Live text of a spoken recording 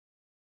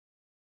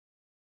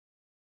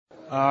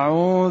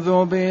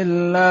أعوذ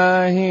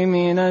بالله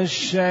من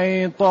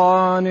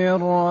الشيطان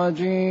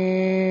الرجيم.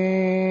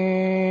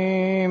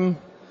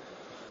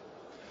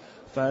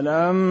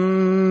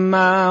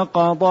 فلما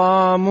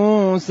قضى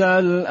موسى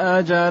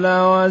الأجل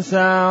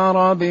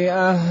وسار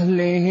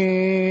بأهله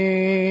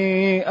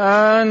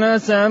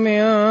آنس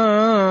من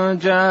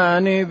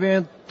جانب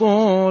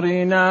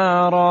الطور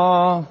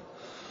نارا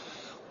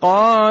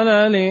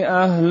قال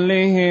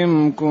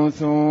لأهلهم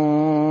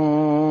امكثوا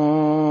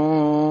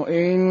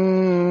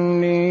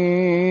إني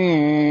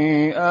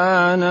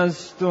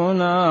آنست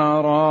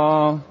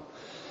نارا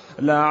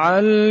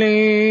لعلي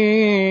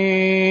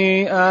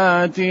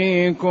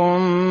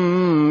آتيكم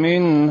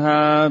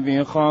منها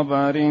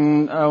بخبر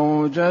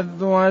أو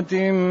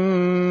جذوة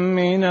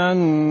من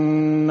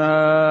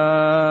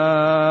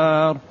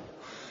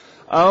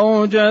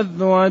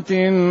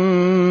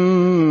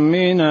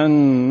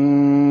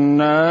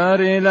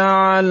النار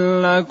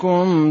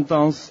لعلكم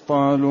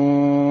تصطلون.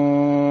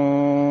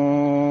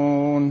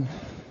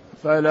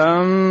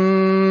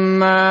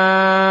 فلما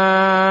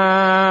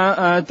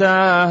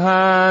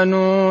أتاها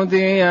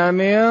نودي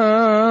من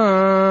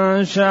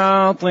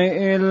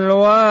شاطئ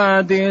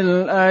الوادي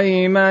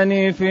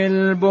الأيمن في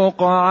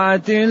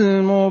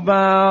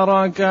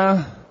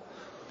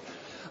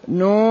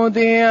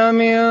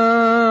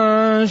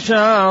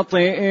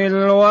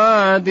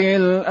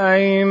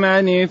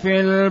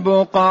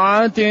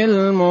البقعة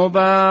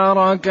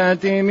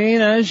المباركة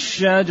من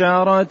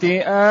الشجرة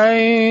أن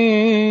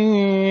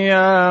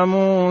يا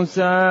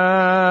موسى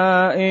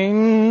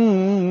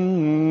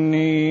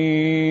إني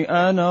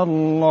أنا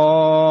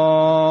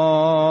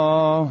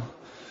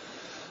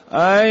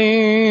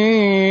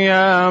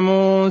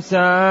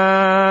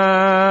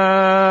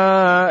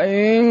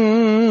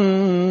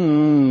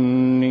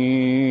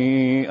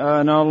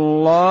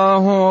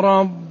الله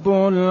رب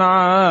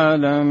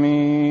العالمين.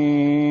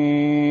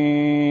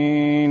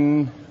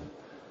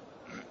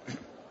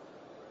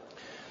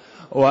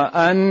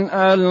 وأن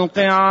ألق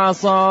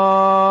عصاك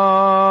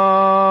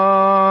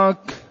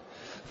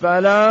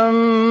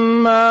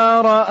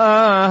فلما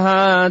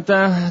رآها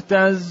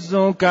تهتز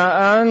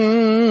كأنها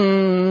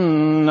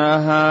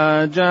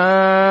جان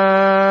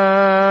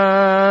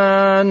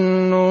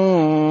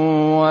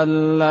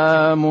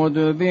ولا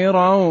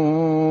مدبرا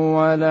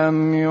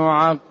ولم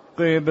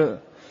يعقب.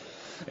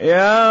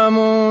 يا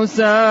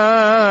موسى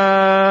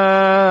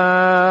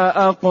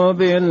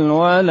أقبل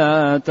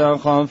ولا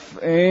تخف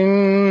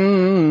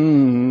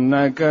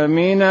إنك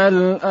من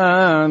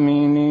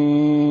الآمنين.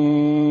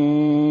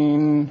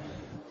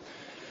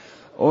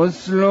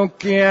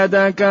 أسلك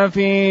يدك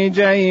في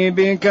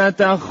جيبك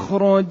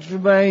تخرج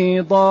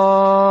بيضاء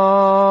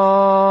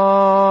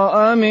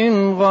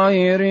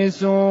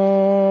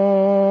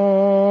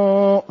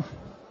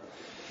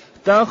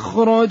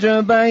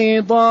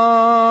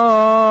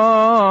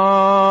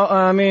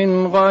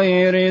من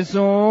غير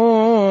سوء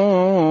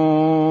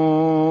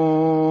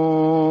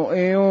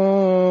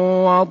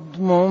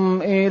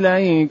واضمم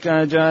إليك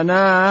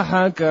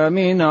جناحك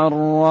من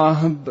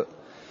الرهب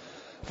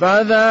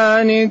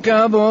فذلك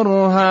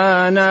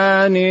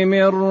برهانان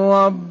من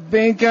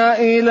ربك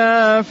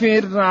إلى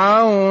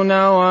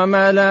فرعون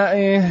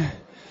وملئه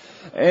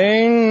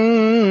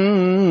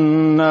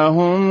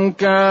إنهم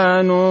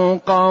كانوا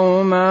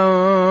قوما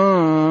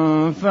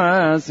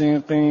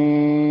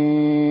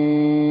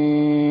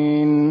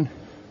فاسقين.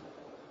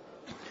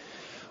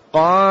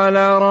 قال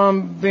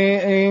رب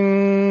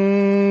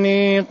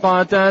إني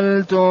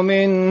قتلت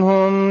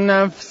منهم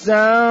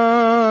نفسا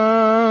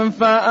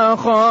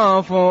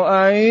فأخاف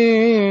أن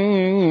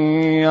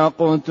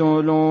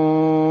يقتلون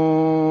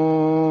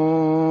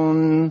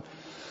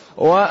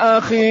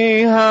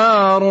وأخي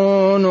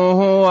هارون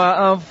هو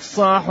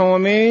أفصح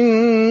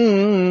مني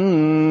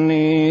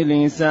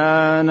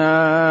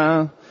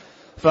لسانا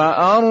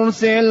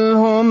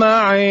فأرسله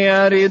معي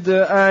يرد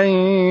أن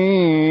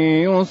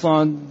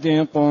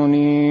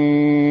يصدقني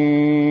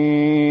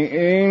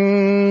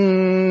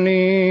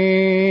إني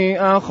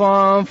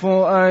أخاف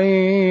أن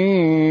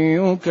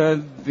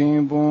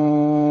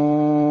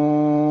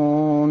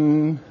يكذبون.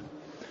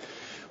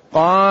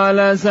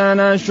 قال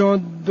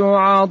سنشد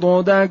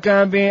عضدك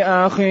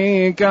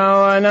بأخيك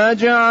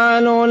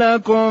ونجعل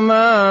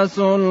لكما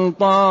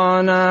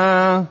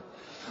سلطانا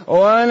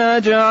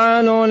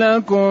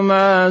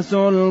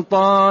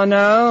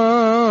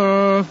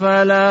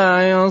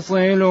فلا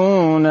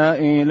يصلون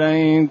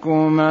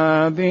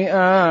إليكما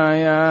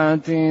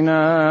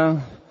بآياتنا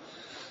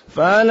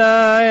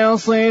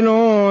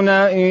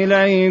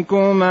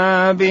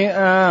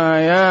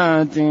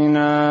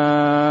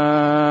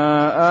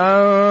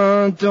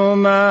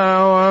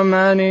أنتما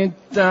ومن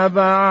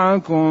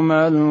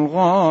اتبعكما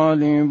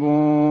الغالبون.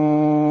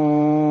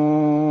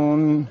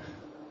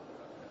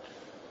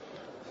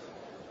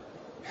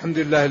 الحمد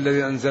لله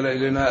الذي أنزل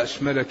إلينا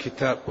أشمل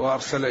كتاب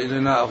وأرسل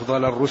إلينا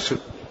أفضل الرسل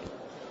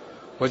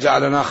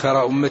وجعلنا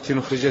خير أمة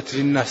أخرجت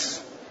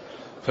للناس،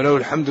 فله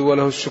الحمد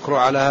وله الشكر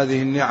على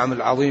هذه النعم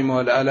العظيمة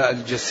والآلاء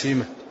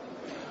الجسيمة،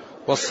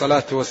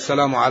 والصلاة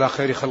والسلام على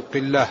خير خلق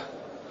الله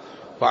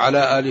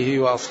وعلى آله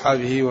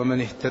وأصحابه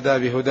ومن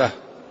اهتدى بهداه.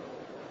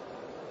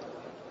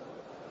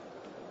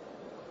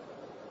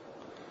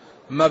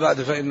 أما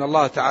بعد، فإن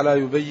الله تعالى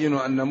يبين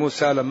أن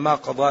موسى لما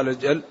قضى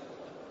الأجل،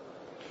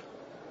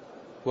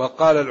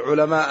 وقال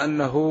العلماء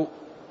أنه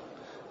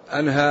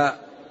أنهى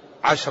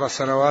 10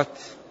 سنوات،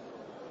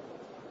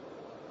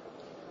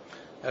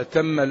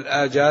 أتم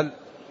الآجال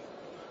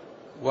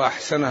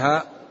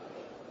وأحسنها،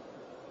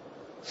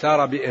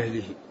 سار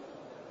بأهله.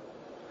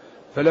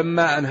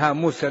 فلما أنهى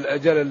موسى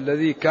الأجل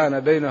الذي كان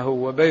بينه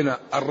وبين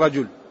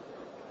الرجل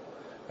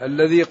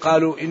الذي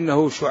قالوا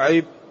إنه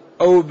شعيب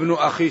أو ابن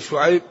أخي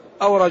شعيب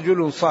أو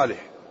رجل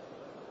صالح،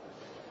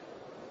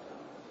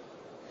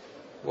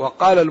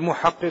 وقال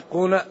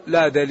المحققون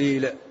لا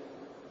دليل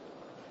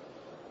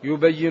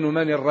يبين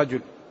من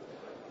الرجل،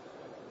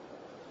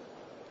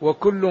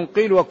 وكل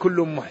قيل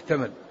وكل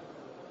محتمل،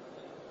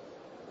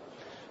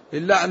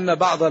 إلا أن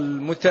بعض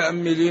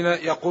المتأملين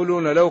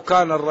يقولون لو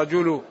كان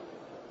الرجل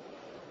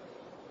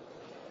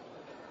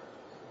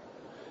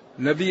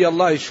نبي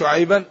الله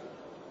شعيبا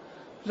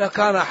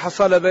لكان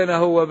حصل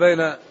بينه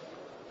وبين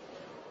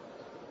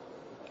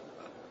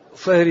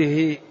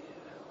صهره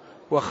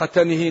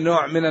وختنه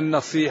نوع من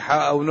النصيحة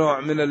أو نوع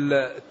من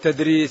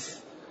التدريس،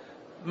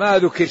 ما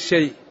ذكر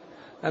شيء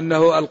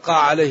أنه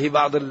ألقى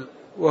عليه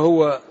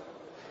وهو،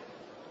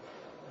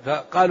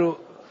 فقالوا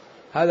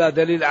هذا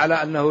دليل على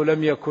أنه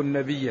لم يكن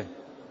نبيا.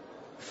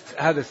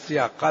 هذا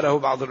السياق قاله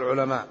بعض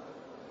العلماء.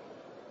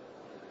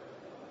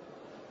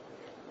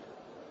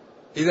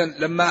 إذن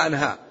لما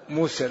أنهى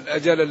موسى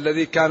الأجل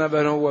الذي كان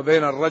بينه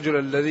وبين الرجل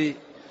الذي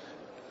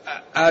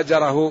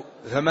آجره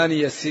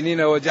 8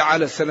 سنين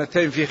وجعل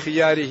 2 في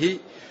خياره،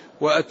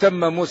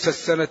 وأتم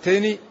موسى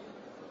 2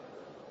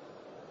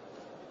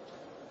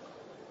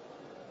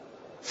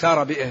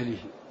 سار بأهله.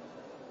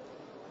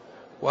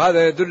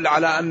 وهذا يدل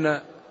على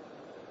أن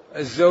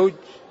الزوج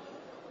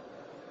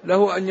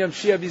له أن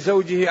يمشي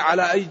بزوجه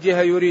على أي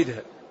جهة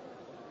يريدها،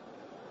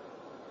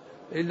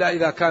 إلا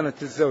إذا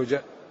كانت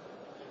الزوجة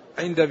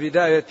عند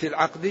بداية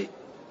العقد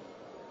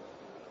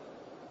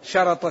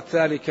شرطت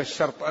ذلك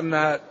الشرط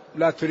أنها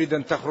لا تريد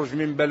أن تخرج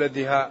من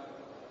بلدها،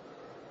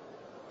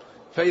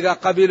 فإذا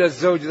قبل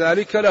الزوج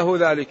ذلك له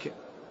ذلك،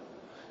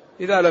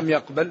 إذا لم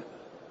يقبل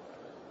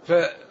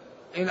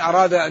فإن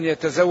أراد أن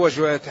يتزوج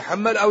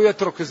ويتحمل أو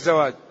يترك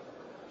الزواج.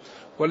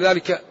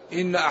 ولذلك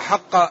إن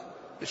أحق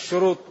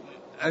الشروط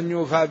أن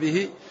يوفى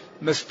به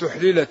ما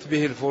استحللت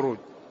به الفروج.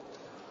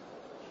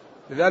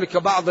 لذلك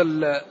بعض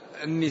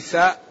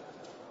النساء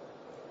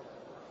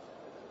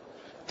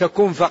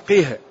تكون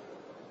فقيهة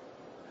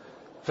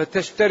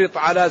فتشترط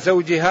على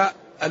زوجها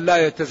أن لا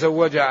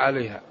يتزوج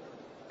عليها،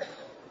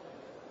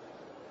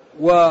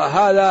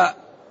 وهذا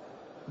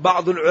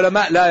بعض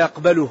العلماء لا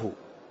يقبله،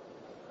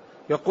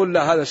 يقول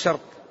لا، هذا شرط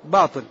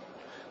باطل،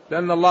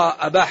 لأن الله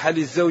أباح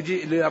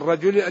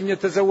للرجل أن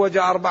يتزوج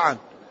 4،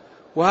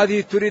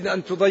 وهذه تريد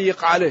أن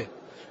تضيق عليه،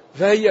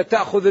 فهي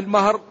تأخذ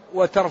المهر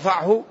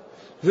وترفعه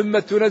ثم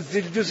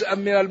تنزل جزءا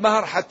من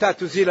المهر حتى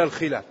تزيل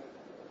الخلاف،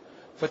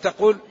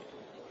 فتقول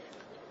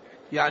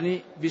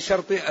يعني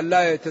بشرط أن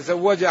لا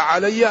يتزوج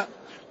علي،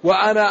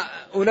 وأنا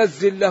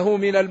أنزل له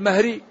من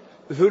المهر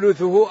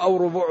ثلثه أو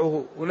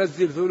ربعه،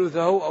 أنزل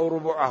ثلثه أو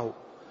ربعه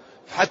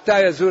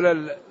حتى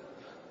يزول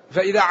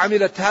فإذا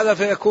عملت هذا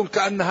فيكون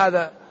كأن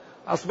هذا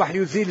أصبح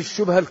يزيل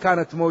الشبهة اللي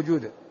كانت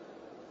موجودة.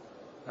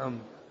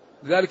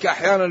 لذلك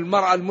أحيانا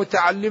المرأة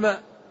المتعلمة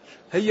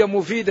هي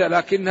مفيدة،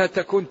 لكنها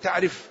تكون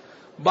تعرف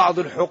بعض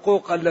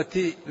الحقوق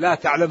التي لا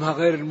تعلمها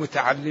غير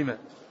المتعلمة.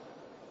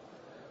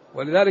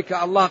 ولذلك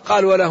الله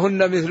قال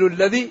ولهن مثل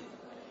الذي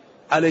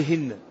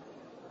عليهن،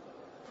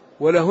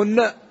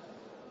 ولهن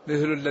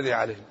مثل الذي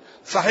عليهن.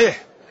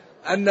 صحيح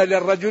أن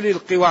للرجل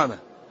القوامة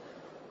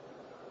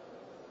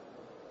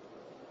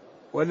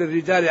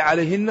وللرجال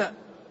عليهن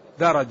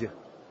درجة،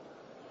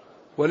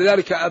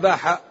 ولذلك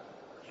أباح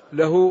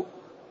له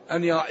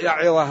أن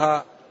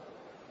يعظها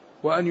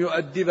وأن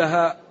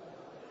يؤدبها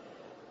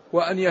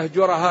وأن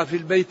يهجرها في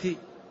البيت،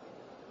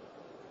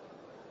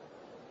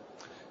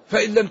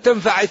 فإن لم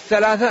تنفع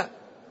 3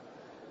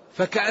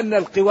 فكأن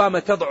القوامة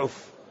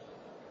تضعف.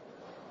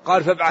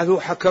 قال فابعثوا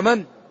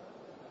حكما،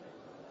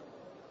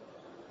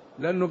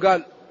 لأنه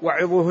قال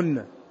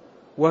وعظوهن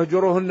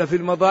واهجروهن في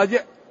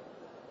المضاجع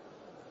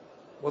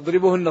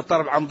واضربوهن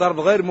ضرب عن ضرب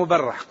غير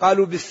مبرح.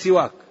 قالوا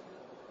بالسواك،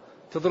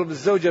 تضرب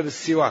الزوجة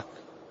بالسواك،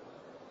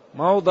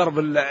 ما هو ضرب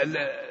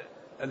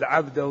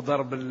العبد أو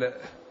ضرب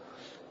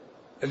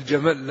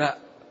الجمل، لا،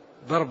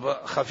 ضرب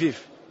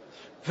خفيف.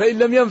 فإن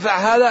لم ينفع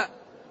هذا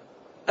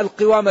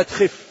القوامة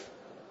تخف.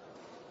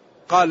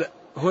 قال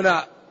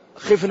هنا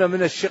خفنا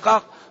من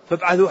الشقاق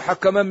فابعثوا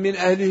حكما من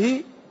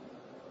أهله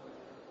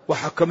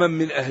وحكما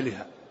من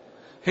أهلها.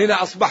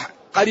 هنا أصبح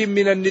قريب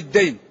من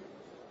الندين،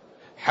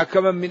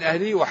 حكما من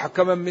أهله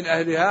وحكما من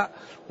أهلها،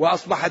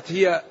 وأصبحت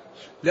هي،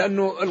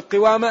 لأنه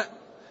القوامة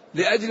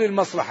لأجل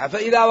المصلحة،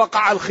 فإذا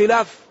وقع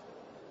الخلاف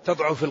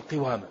تضعف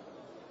القوامة.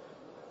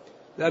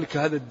 ذلك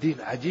هذا الدين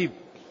عجيب.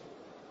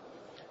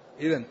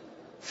 إذن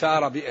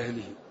سار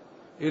بأهله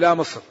إلى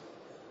مصر،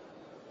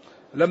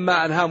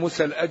 لما أنهى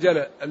موسى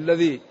الأجل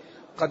الذي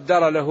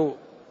قدر له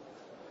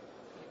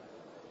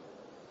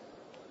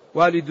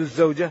والد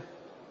الزوجة.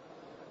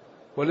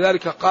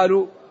 ولذلك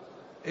قالوا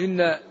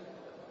إن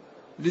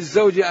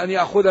للزوج أن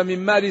يأخذ من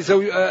مال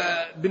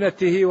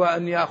ابنته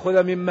وأن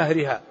يأخذ من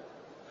مهرها،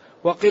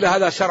 وقيل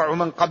هذا شرع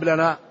من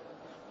قبلنا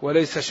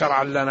وليس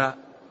شرعا لنا،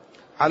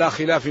 على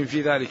خلاف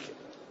في ذلك.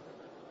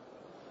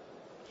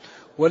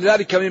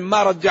 ولذلك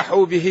مما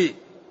رجحوا به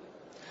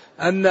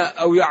أن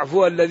أو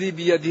يعفو الذي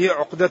بيده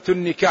عقدة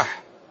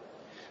النكاح،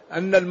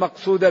 أن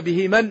المقصود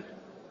به من؟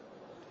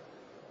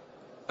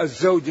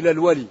 الزوج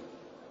للولي،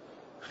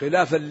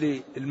 خلافا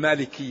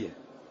للمالكية.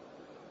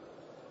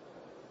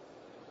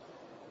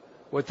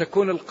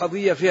 وتكون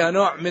القضية فيها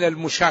نوع من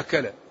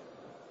المشاكلة،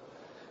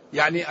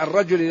 يعني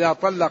الرجل إذا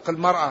طلق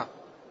المرأة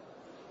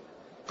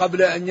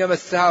قبل أن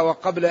يمسها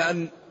وقبل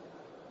أن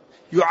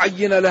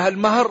يعين لها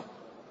المهر،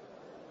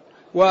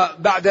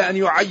 وبعد أن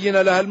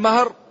يعين لها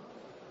المهر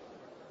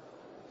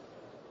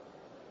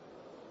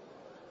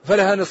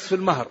فلها نصف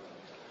المهر،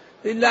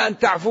 إلا أن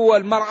تعفو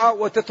المرأة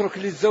وتترك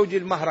للزوج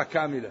المهر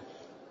كاملا،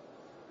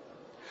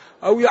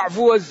 أو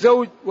يعفو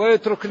الزوج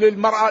ويترك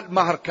للمرأة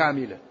المهر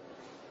كاملا،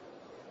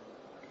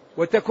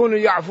 وتكون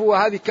يعفو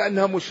هذه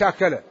كأنها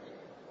مشاكلة،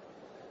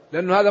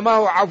 لأنه هذا ما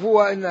هو عفو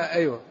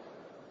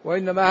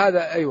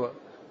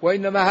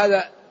وإنما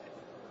هذا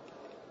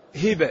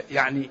هبة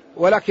يعني.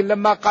 ولكن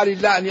لما قال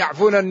الله أن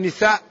يعفون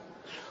النساء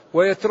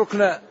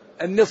ويتركن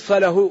النصف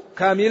له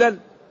كاملا،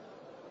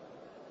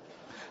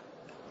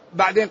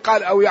 بعدين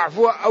قال أو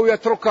يعفو أو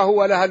يتركه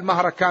ولها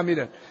المهر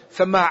كاملا،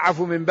 سماها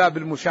عفو من باب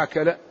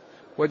المشاكلة.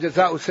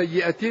 وجزاء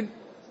سيئة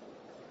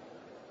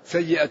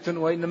سيئة،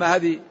 وإنما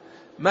هذه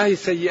ما هي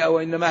سيئة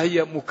وإنما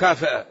هي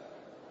مكافأة.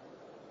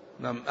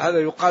 نعم، هذا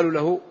يقال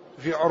له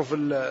في عرف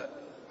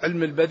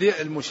علم البديع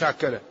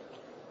المشاكلة.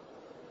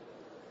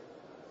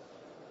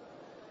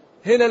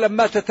 هنا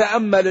لما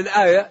تتأمل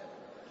الآية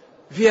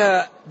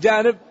فيها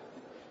جانب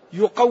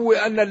يقوي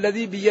أن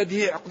الذي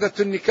بيده عقدة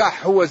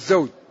النكاح هو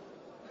الزوج،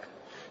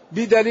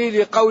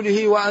 بدليل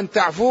قوله وأن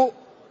تعفوا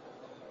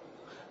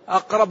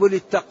أقرب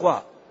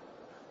للتقوى،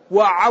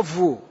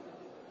 وعفو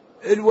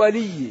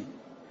الولي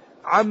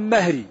عن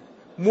مهر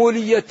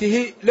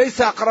موليته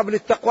ليس أقرب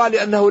للتقوى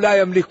لأنه لا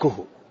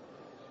يملكه،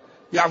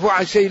 يعفو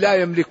عن شيء لا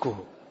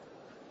يملكه.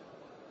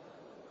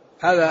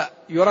 هذا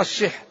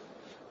يرشح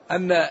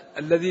أن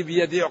الذي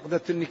بيده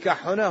عقدة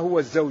النكاح هنا هو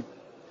الزوج،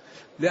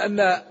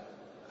 لأن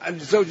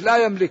الزوج لا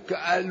يملك،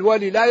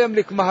 الولي لا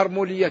يملك مهر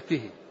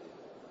موليته.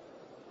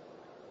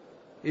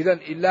 إذن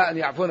إلا أن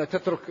يعفون،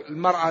 تترك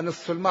المرأة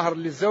نصف المهر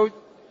للزوج،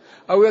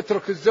 أو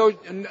يترك الزوج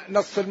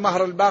نصف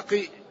المهر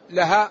الباقي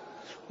لها،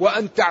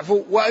 وأن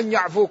تعفو وأن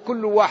يعفو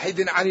كل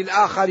واحد عن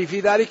الآخر في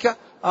ذلك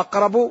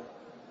أقرب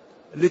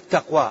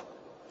للتقوى.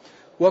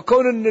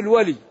 وكون أن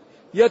الولي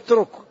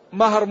يترك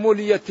مهر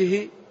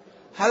موليته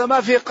هذا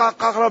ما فيه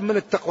أقرب من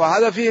التقوى،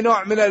 هذا فيه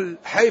نوع من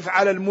الحيف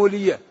على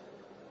المولية.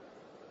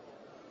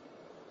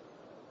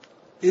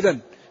 إذن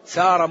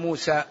سار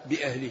موسى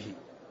بأهله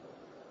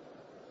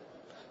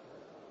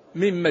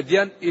من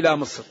مدين إلى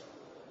مصر،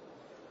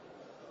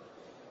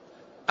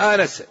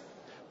 آنس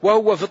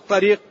وهو في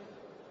الطريق.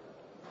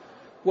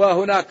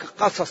 وهناك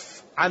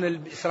قصص عن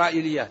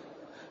الإسرائيليات،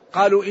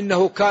 قالوا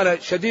إنه كان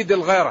شديد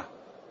الغيرة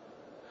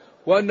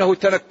وأنه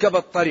تنكب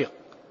الطريق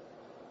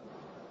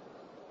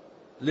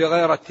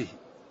لغيرته،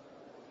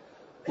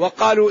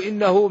 وقالوا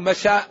إنه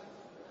مشى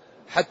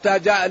حتى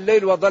جاء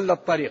الليل وضل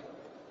الطريق،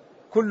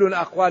 كل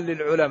أقوال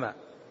للعلماء.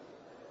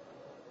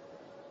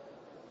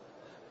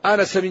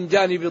 آنس من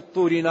جانب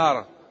الطور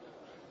نارا،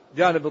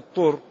 جانب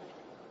الطور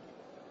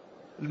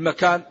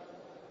المكان،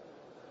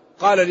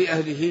 قال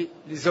لأهله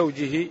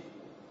لزوجه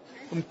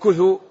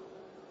امكثوا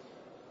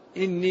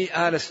إني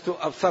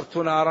أبصرت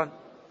نارا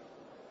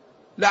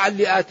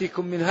لعلي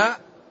آتيكم منها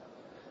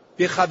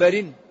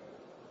بخبر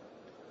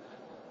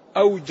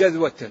أو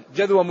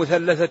جذوة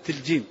مثلثة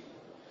الجيم،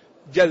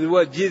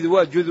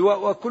 جذوة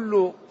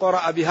وكل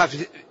قرأ بها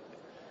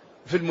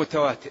في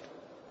المتواتر،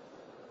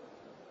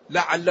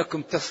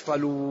 لعلكم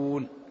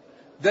تصطلون.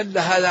 دل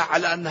هذا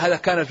على أن هذا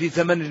كان في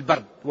زمن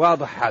البرد،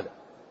 واضح هذا،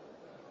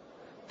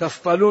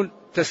 تصطلون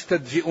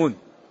تستدفئون،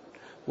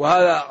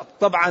 وهذا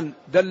طبعا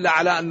دل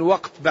على أنه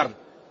وقت برد.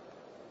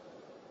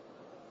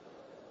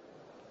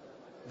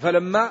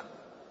 فلما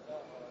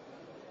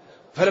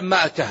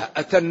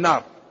أتى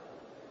النار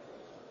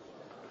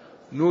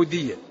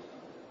نودي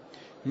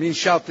من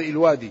شاطئ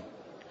الوادي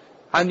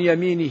عن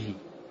يمينه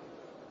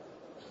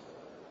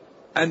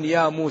أن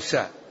يا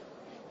موسى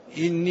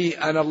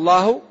إني أنا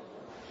الله،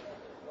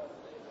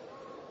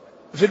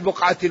 في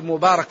البقعة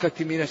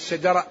المباركة من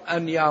الشجرة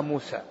أن يا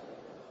موسى،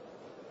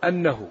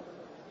 أنه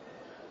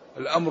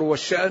الأمر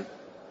والشأن،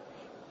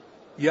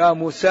 يا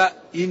موسى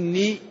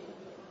إني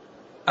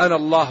أنا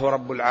الله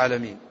رب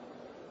العالمين.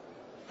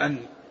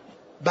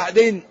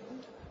 بعدين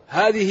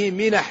هذه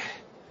منح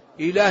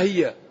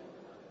إلهية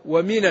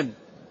ومنن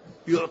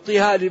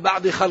يعطيها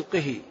لبعض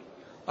خلقه.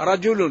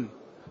 رجل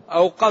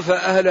أوقف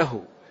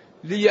أهله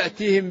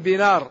ليأتيهم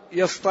بنار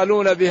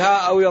يصطلون بها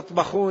أو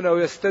يطبخون أو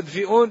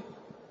يستدفئون،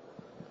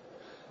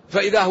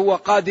 فإذا هو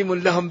قادم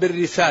لهم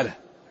بالرسالة،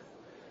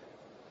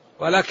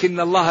 ولكن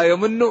الله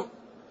يمن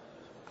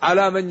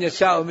على من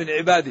يشاء من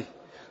عباده.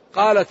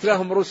 قالت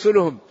لهم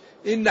رسلهم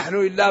إن نحن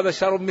إلا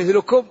بشر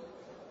مثلكم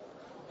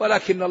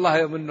ولكن الله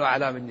يمن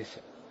على من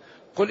يشاء.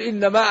 قل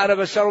إنما أنا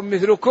بشر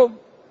مثلكم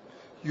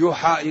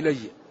يوحى إلي.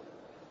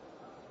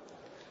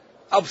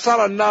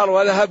 أبصر النار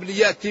وذهب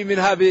ليأتي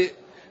منها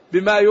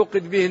بما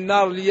يوقد به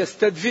النار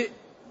ليستدفئ.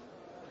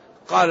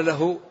 قال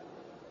له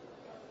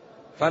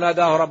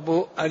فناداه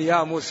ربه أن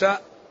يا موسى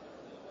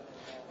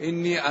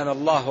إني أنا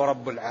الله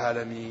رب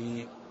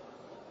العالمين.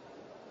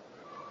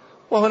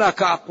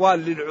 وهناك أقوال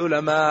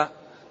للعلماء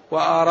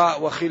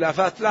وآراء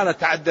وخلافات لا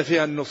نتعدى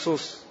فيها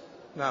النصوص.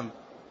 نعم.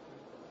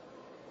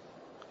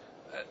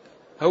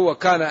 هو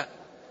كان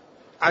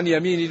عن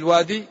يمين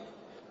الوادي،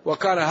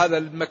 وكان هذا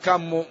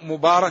المكان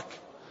مبارك،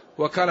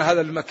 وكان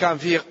هذا المكان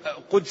فيه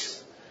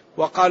قدس،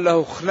 وقال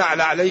له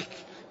اخنع عليك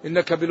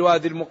إنك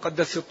بالوادي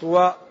المقدس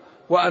طوى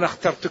وأنا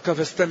اخترتك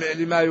فاستمع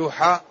لما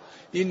يوحى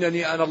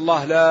إنني أنا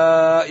الله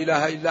لا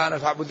إله إلا أنا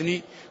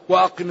فاعبدني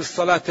وأقم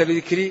الصلاة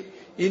لذكري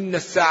إن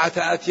الساعة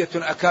آتية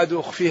أكاد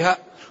أخفيها.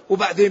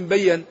 وبعدين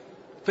بين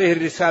طيه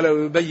الرسالة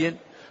ويبين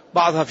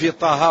بعضها في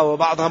طه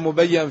وبعضها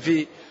مبين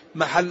في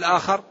محل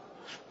آخر.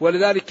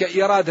 ولذلك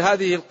إيراد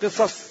هذه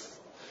القصص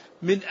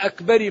من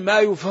أكبر ما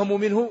يفهم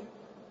منه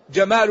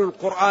جمال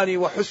القرآن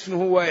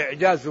وحسنه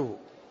وإعجازه،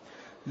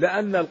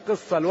 لأن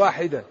القصة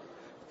الواحدة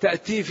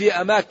تأتي في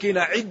أماكن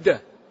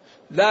عدة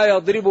لا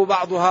يضرب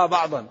بعضها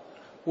بعضا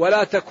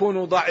ولا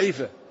تكون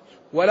ضعيفة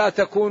ولا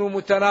تكون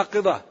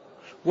متناقضة،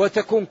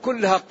 وتكون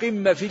كلها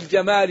قمة في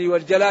الجمال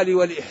والجلال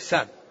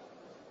والإحسان.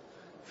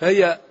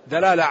 فهي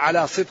دلالة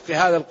على صدق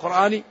هذا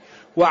القرآن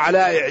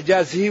وعلى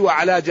إعجازه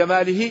وعلى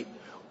جماله،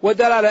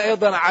 ودلالة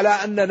أيضا على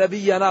أن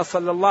نبينا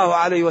صلى الله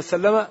عليه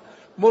وسلم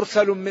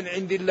مرسل من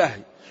عند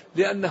الله،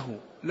 لأنه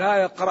لا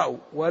يقرأ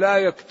ولا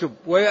يكتب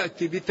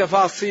ويأتي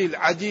بتفاصيل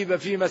عجيبة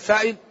في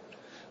مسائل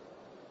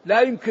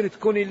لا يمكن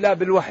تكون إلا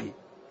بالوحي.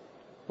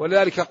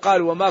 ولذلك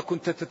قال وما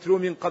كنت تتلو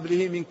من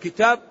قبله من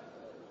كتاب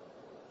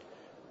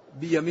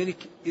بيمينك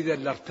إذا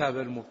لارتاب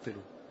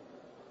المبطلون.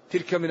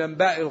 تلك من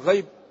أنباء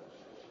الغيب،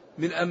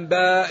 من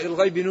أنباء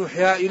الغيب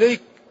نوحيها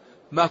إليك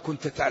ما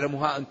كنت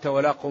تعلمها أنت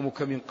ولا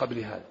قومك من قبل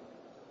هذا.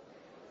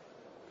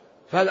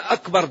 فهذا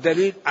أكبر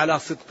دليل على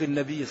صدق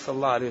النبي صلى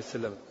الله عليه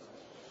وسلم.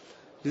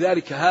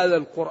 لذلك هذا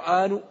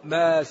القرآن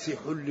ماسح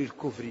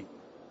للكفر،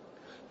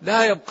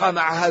 لا يبقى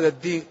مع هذا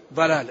الدين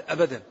ضلال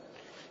أبدا.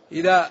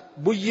 إذا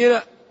بين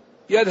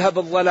يذهب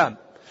الظلام،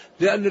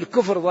 لأن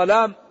الكفر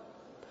ظلام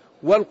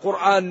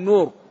والقرآن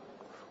نور،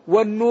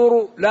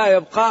 والنور لا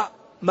يبقى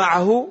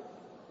معه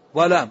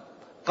ظلام.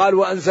 قال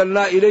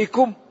وأنزلنا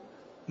إليكم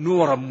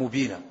نورا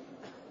مبينا،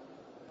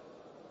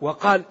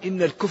 وقال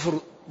إن الكفر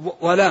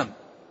ظلام،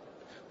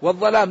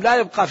 والظلام لا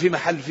يبقى في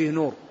محل فيه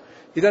نور.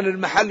 إذن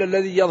المحل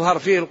الذي يظهر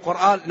فيه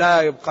القرآن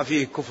لا يبقى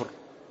فيه كفر.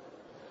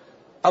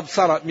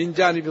 أبصر من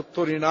جانب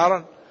الطور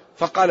نارا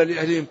فقال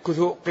لأهلهم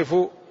كثوا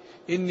قفوا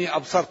إني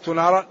أبصرت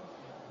نارا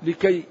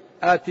لكي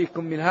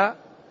آتيكم منها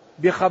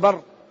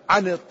بخبر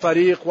عن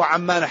الطريق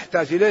وعما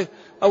نحتاج إليه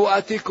أو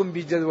آتيكم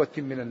بجذوة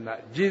من النار.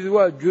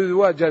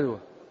 جذوة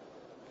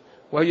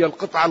وهي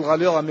القطعة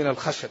الغليظة من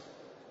الخشب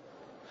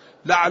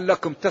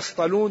لعلكم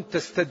تصطلون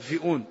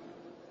تستدفئون.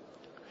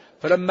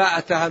 فلما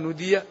أتاها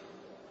نودي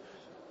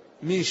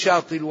من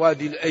شاطئ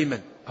الوادي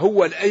الأيمن،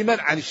 هو الأيمن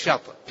عن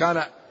الشاطئ،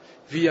 كان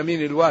في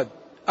يمين الواد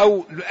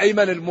أو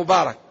الأيمن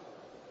المبارك،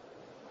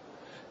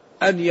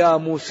 أن يا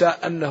موسى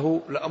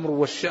أنه الأمر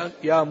والشأن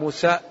يا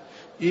موسى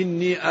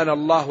إني أنا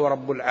الله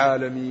رب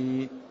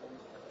العالمين.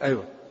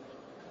 أيوة.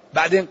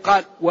 بعدين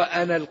قال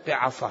وأنا ألقي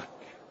عصاك،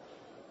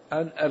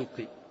 أن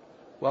ألقي،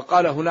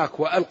 وقال هناك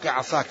وألقي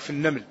عصاك في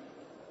النمل.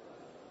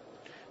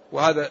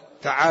 وهذا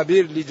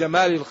تعابير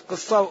لجمال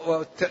القصة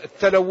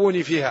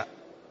والتلون فيها،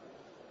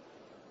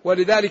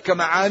 ولذلك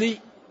معاني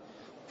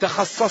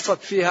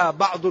تخصصت فيها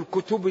بعض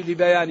الكتب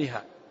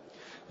لبيانها.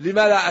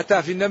 لماذا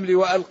أتى في النمل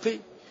وألقي،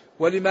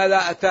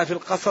 ولماذا أتى في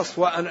القصص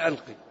وأن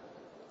ألقي؟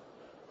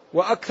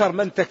 وأكثر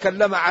من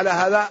تكلم على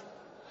هذا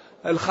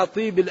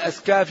الخطيب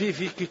الأسكافي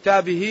في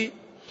كتابه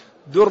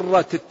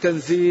درة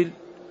التنزيل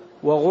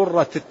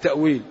وغرة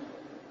التأويل،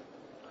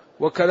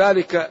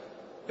 وكذلك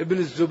ابن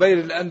الزبير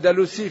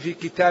الأندلسي في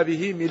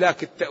كتابه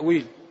ملاك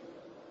التأويل.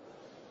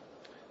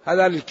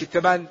 هذان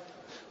الكتابان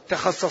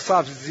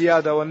تخصصا في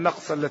الزيادة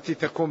والنقص التي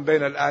تكون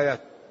بين الآيات،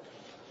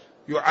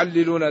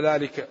 يعللون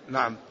ذلك.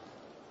 نعم.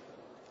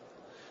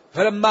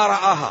 فلما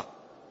رآها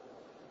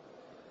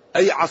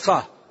أي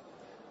عصاه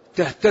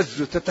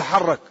تهتز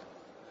تتحرك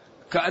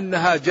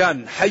كأنها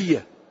جان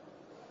حية،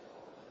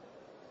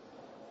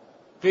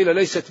 قيل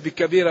ليست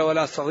بكبيرة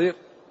ولا صغير،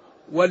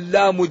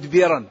 ولا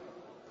مدبرا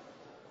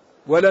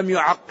ولم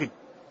يعقب،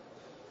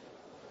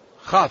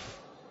 خاف.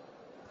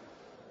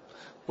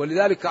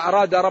 ولذلك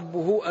أراد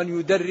ربه أن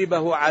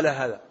يدربه على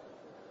هذا.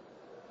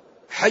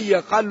 حية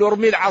قال له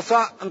ارمي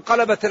العصا،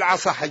 انقلبت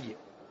العصا حية،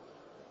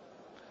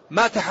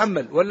 ما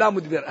تحمل ولا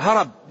مدبر،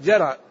 هرب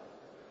جرى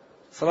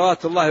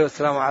صلوات الله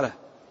وسلامه عليه،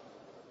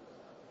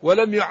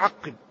 ولم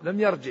يعقب لم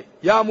يرجع.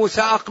 يا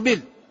موسى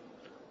أقبل،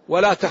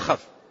 ولا تخف.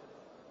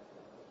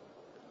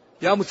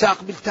 يا موسى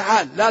أقبل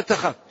تعال لا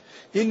تخف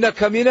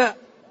إنك من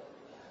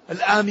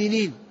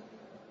الآمنين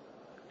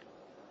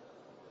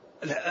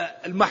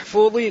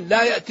المحفوظين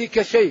لا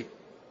يأتيك شيء.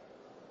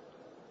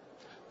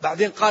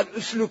 بعدين قال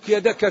اسلك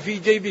يدك في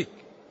جيبك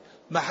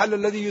محل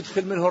الذي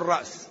يدخل منه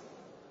الرأس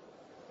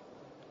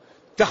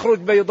تخرج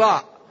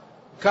بيضاء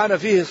كان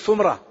فيه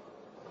الصمرة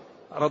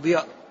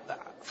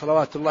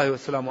صلوات الله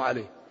وسلامه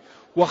عليه،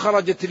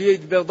 وخرجت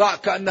اليد بيضاء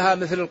كأنها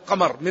مثل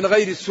القمر من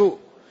غير سوء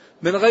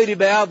من غير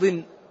بياض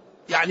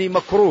يعني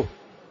مكروه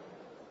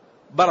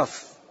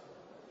برص.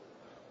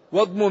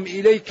 واضمم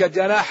إليك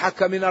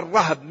جناحك من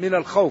الرهب من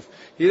الخوف،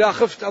 إذا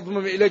خفت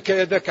أضمم إليك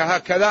يدك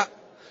هكذا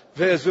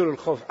فيزول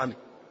الخوف عنك.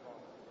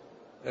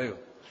 أيوه.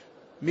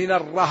 من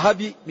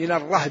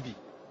الرهب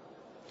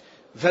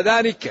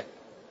فذلك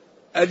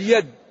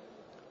اليد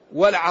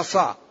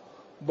والعصا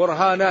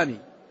برهانان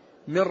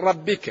من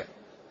ربك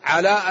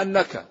على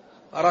أنك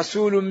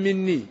رسول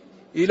مني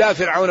إلى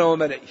فرعون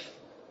وملئه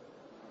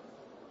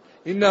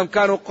إنهم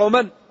كانوا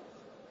قوما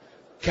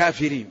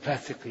كافرين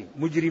فاسقين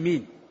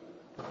مجرمين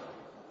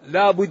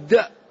لا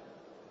بد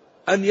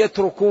أن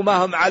يتركوا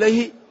ما هم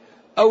عليه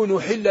أو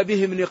نحل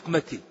بهم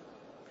نقمتي،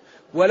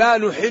 ولا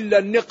نحل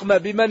النقمة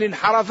بمن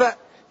انحرف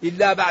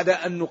إلا بعد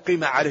أن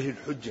نقيم عليه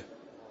الحجة.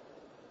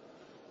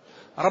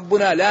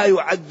 ربنا لا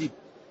يعذب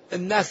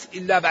الناس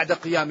إلا بعد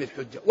قيام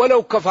الحجة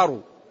ولو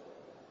كفروا.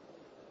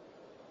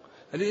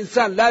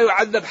 الإنسان لا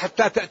يعذب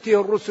حتى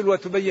تأتيه الرسل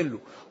وتبين له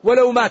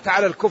ولو مات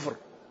على الكفر،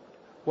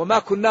 وما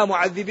كنا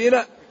معذبين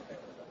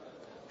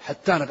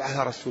حتى نبعث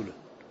رسولا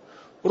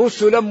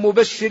رسلا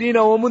مبشرين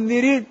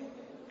ومنذرين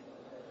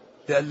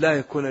لئلا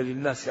يكون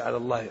للناس على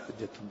الله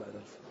حجة بعد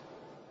الرسل.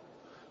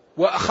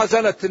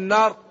 وخزنة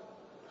النار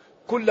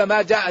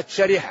كلما جاءت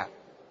شريحة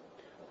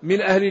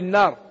من أهل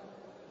النار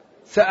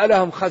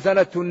سألهم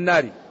خزنة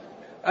النار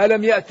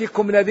ألم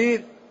يأتكم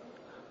نذير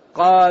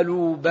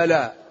قالوا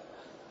بلى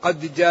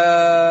قد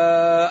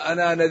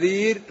جاءنا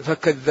نذير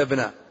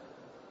فكذبنا.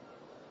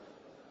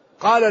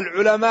 قال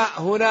العلماء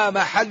هنا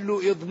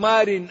محل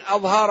إضمار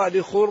أظهر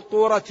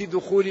لخطورة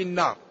دخول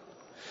النار.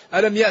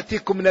 ألم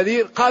يأتكم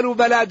نذير قالوا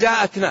بلى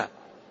جاءتنا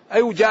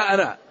أي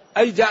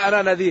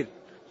جاءنا نذير،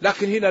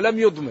 لكن هنا لم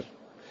يضمر.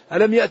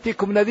 ألم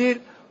يأتكم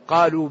نذير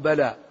قالوا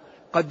بلى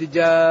قد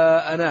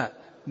جاءنا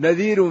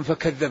نذير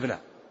فكذبنا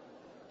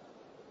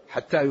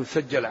حتى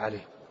يسجل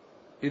عليه.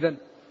 إذن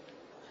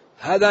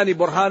هذان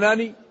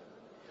برهانان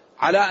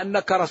على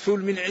أنك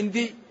رسول من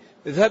عندي،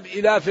 اذهب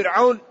إلى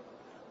فرعون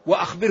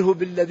وأخبره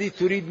بالذي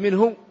تريد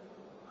منه،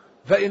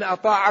 فإن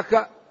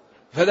أطاعك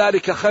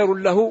فذلك خير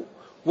له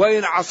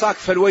وإن عصاك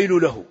فالويل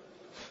له.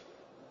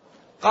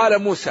 قال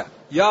موسى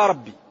يا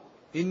ربي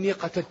إني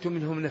قتلت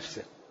منهم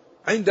نفسا،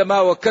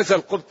 عندما وكز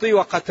القرطبي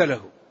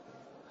وقتله،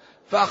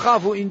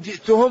 فأخاف إن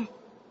جئتهم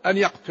أن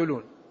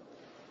يقتلون،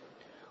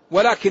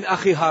 ولكن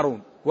أخي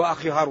هارون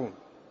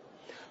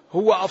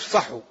هو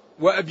أفصح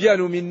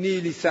وأبين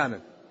مني لسانا.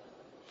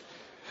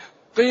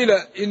 قيل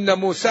إن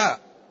موسى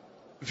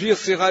في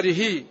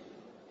صغره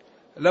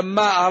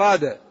لما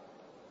أراد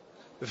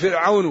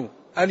فرعون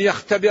أن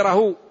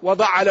يختبره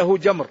وضع له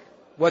جمر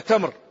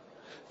وتمر،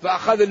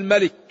 فأخذ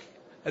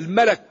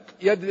الملك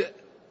يد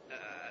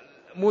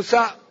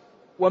موسى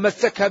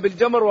ومسكها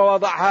بالجمر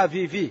ووضعها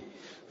فيه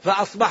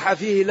فأصبح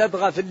فيه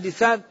لدغة في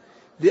اللسان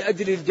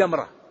لأجل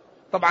الجمرة.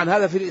 طبعا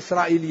هذا في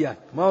الإسرائيليات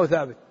ما هو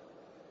ثابت.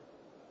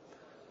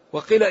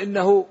 وقيل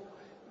إنه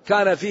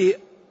كان فيه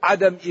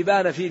عدم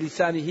إبانة في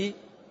لسانه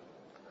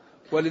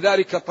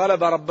ولذلك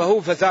طلب ربه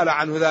فزال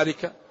عنه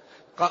ذلك.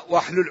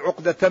 واحلل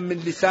عقدة من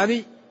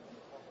لساني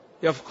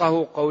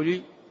يفقه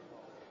قولي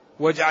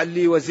واجعل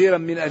لي وزيرا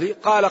من أهلي.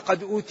 قال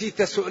قد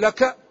أوتيت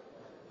سؤلك،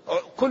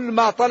 كل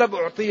ما طلب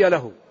أعطي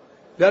له،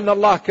 لأن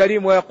الله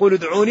كريم ويقول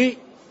ادعوني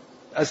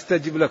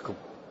أستجب لكم.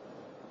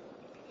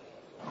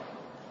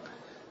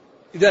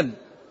 إذن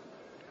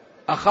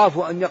أخاف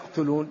أن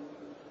يقتلون،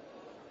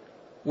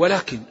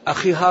 ولكن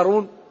أخي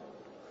هارون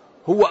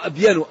هو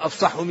أبين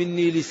أفصح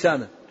مني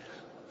لسانا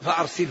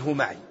فأرسله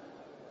معي.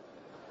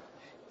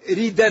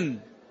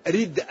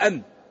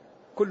 ردءا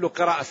كل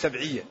قراءة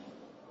سبعية.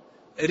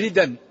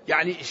 ردا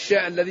يعني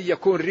الشيء الذي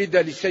يكون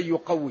ردا لشيء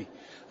يقوي.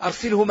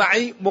 أرسله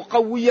معي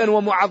مقويا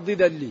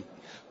ومعضدا لي.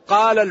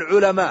 قال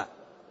العلماء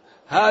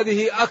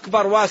هذه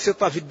أكبر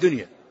واسطة في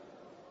الدنيا،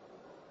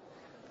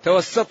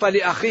 توسط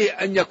لأخيه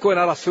أن يكون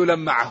رسولا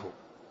معه.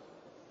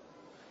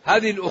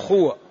 هذه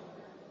الأخوة،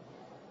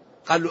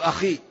 قال له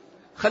أخي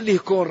خليه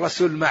يكون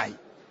رسول معي.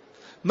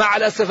 مع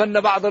الأسف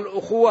أن بعض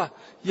الأخوة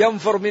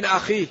ينفر من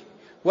أخيه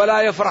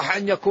ولا يفرح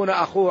أن يكون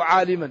أخوه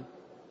عالما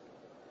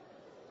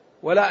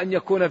ولا أن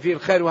يكون فيه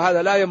الخير،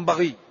 وهذا لا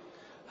ينبغي.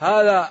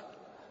 هذا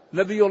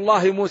نبي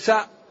الله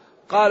موسى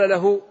قال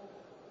له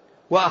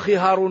وأخي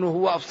هارون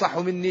هو أفصح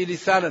مني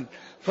لسانا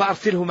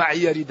فأرسله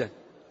معي ردا،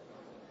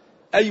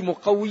 أي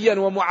مقويا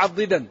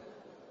ومعضدا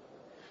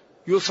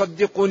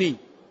يصدقني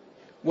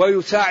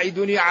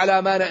ويساعدني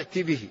على ما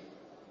نأتي به.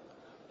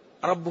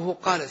 ربه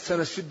قال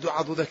سنشد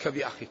عضدك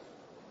بأخيك.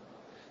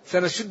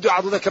 سنشد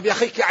عضدك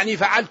بأخيك يعني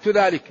فعلت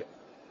ذلك.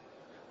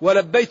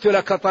 ولبيت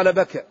لك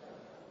طلبك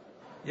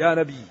يا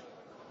نبي،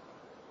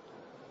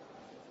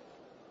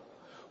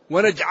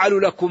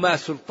 ونجعل لكما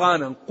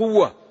سلطانا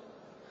قوة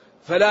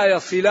فلا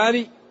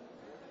يصلان.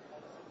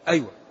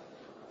 أيوة،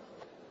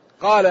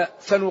 قال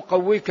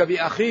سنقويك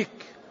بأخيك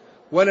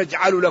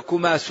ونجعل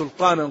لكما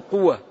سلطانا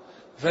قوة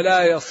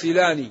فلا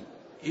يصلان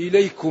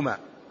إليكما،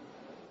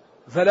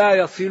 فلا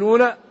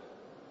يصلون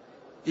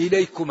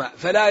إليكما،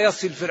 فلا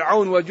يصل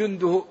فرعون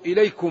وجنده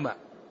إليكما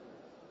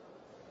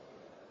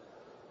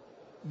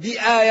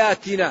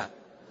بآياتنا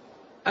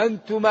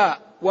أنتما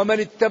ومن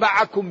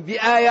اتبعكم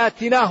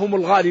بآياتنا هم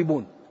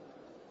الغالبون.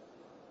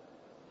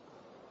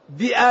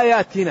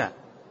 بآياتنا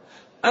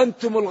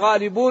أنتم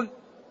الغالبون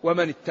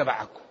ومن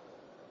اتبعكم،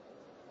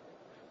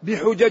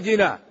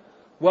 بحججنا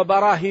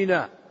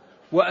وبراهنا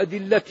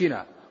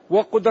وأدلتنا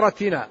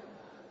وقدرتنا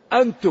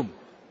أنتم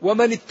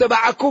ومن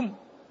اتبعكم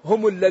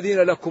هم الذين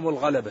لكم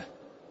الغلبة.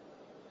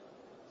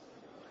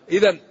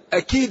 إذن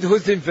أكيد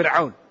هزم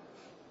فرعون،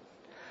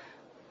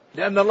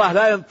 لأن الله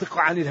لا ينطق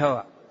عن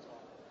الهوى.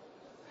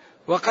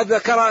 وقد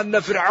ذكر أن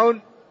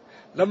فرعون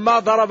لما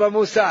ضرب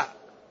موسى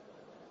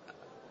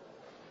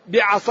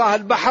بعصاه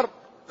البحر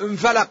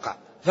انفلق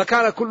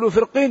فكان كل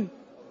فرق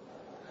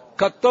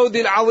كالطود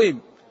العظيم،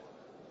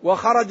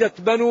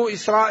 وخرجت بنو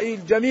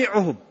إسرائيل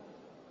جميعهم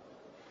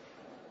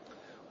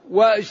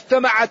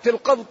واجتمعت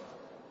القبط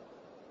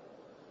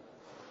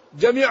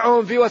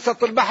جميعهم في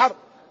وسط البحر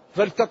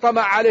فالتطم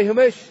عليهم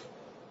ايش؟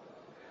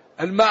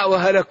 الماء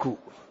وهلكوا.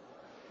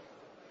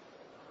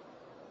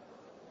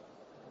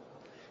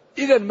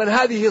 إذا من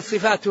هذه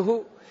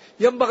صفاته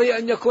ينبغي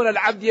أن يكون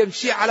العبد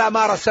يمشي على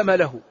ما رسم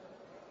له.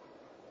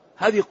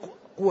 هذه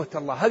قوة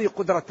الله، هذه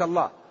قدرة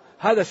الله،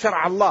 هذا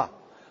شرع الله،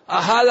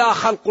 هذا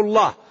خلق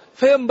الله.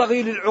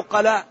 فينبغي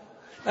للعقلاء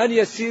أن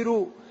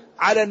يسيروا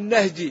على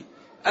النهج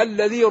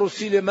الذي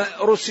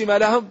رسم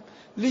لهم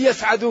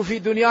ليسعدوا في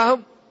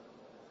دنياهم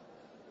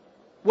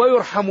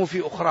ويرحموا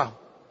في أخراهم.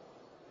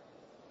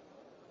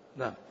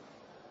 نعم.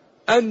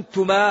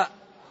 أنتما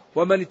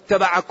ومن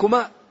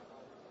اتبعكما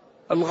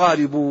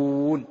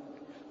الغالبون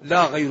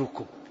لا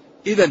غيركم.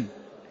 إذن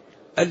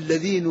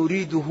الذي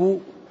نريده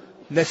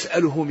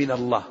نسأله من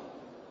الله.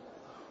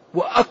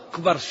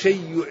 وأكبر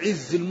شيء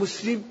يعز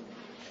المسلم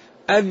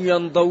أن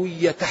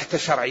ينضوي تحت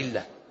شرع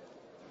الله.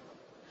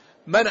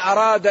 من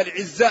أراد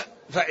العزة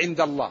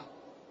فعند الله،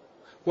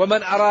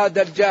 ومن أراد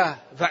الجاه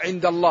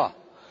فعند الله،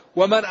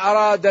 ومن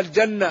أراد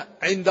الجنة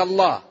عند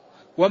الله،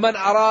 ومن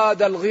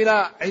أراد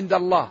الغنى عند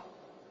الله.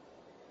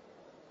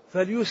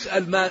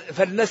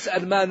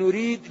 فلنسأل ما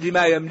نريد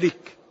لما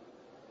يملك.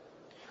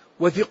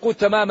 وثقوا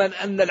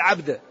تماما أن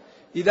العبد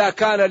إذا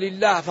كان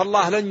لله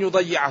فالله لن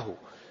يضيعه،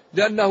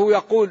 لأنه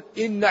يقول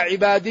إن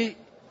عبادي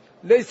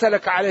ليس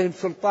لك عليهم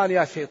سلطان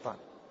يا شيطان.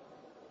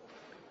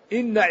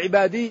 إن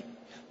عبادي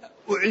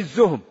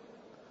أعزهم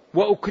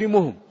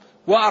وأكرمهم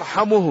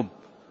وأرحمهم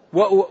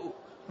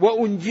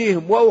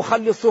وأنجيهم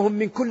وأخلصهم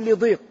من كل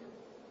ضيق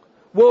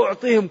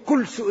وأعطيهم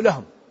كل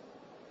سؤلهم.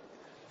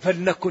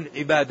 فلنكن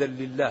عبادا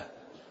لله،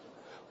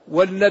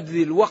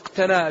 ولنبذل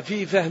وقتنا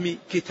في فهم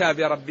كتاب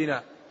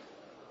ربنا،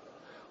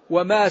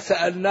 وما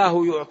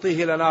سألناه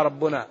يعطيه لنا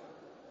ربنا.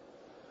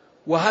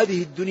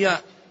 وهذه الدنيا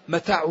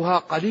متاعها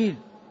قليل.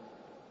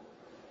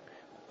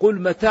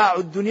 قل متاع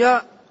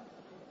الدنيا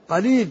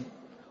قليل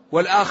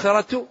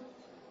والآخرة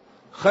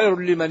خير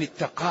لمن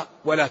اتقى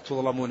ولا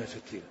تظلمون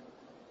فتيلا.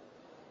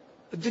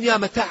 الدنيا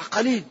متاع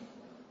قليل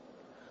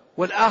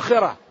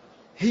والآخرة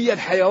هي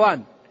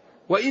الحيوان،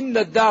 وإن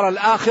الدار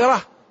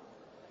الآخرة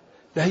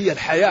لهي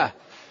الحياة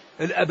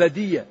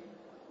الأبدية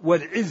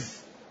والعز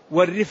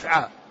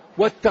والرفعة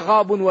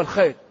والتغابن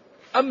والخير.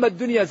 أما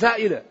الدنيا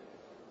زائلة.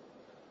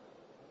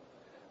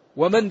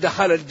 ومن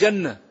دخل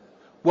الجنة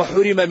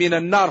وحرم من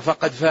النار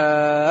فقد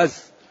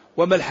فاز،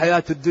 وما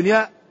الحياة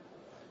الدنيا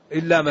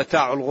إلا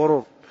متاع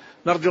الغرور.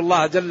 نرجو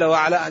الله جل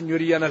وعلا أن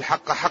يرينا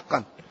الحق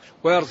حقا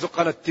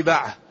ويرزقنا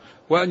اتباعه،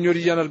 وأن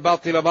يرينا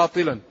الباطل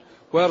باطلا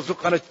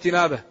ويرزقنا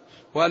اجتنابه،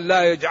 وأن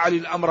لا يجعل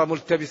الأمر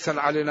ملتبسا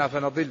علينا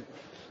فنضل.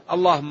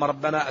 اللهم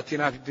ربنا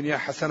أتنا في الدنيا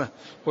حسنة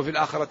وفي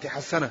الآخرة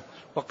حسنة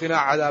وقنا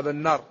عذاب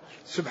النار.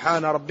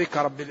 سبحان ربك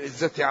رب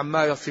العزة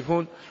عما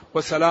يصفون،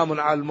 وسلام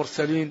على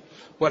المرسلين،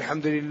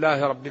 والحمد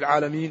لله رب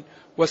العالمين،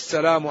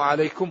 والسلام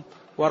عليكم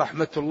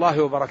ورحمة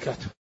الله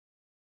وبركاته.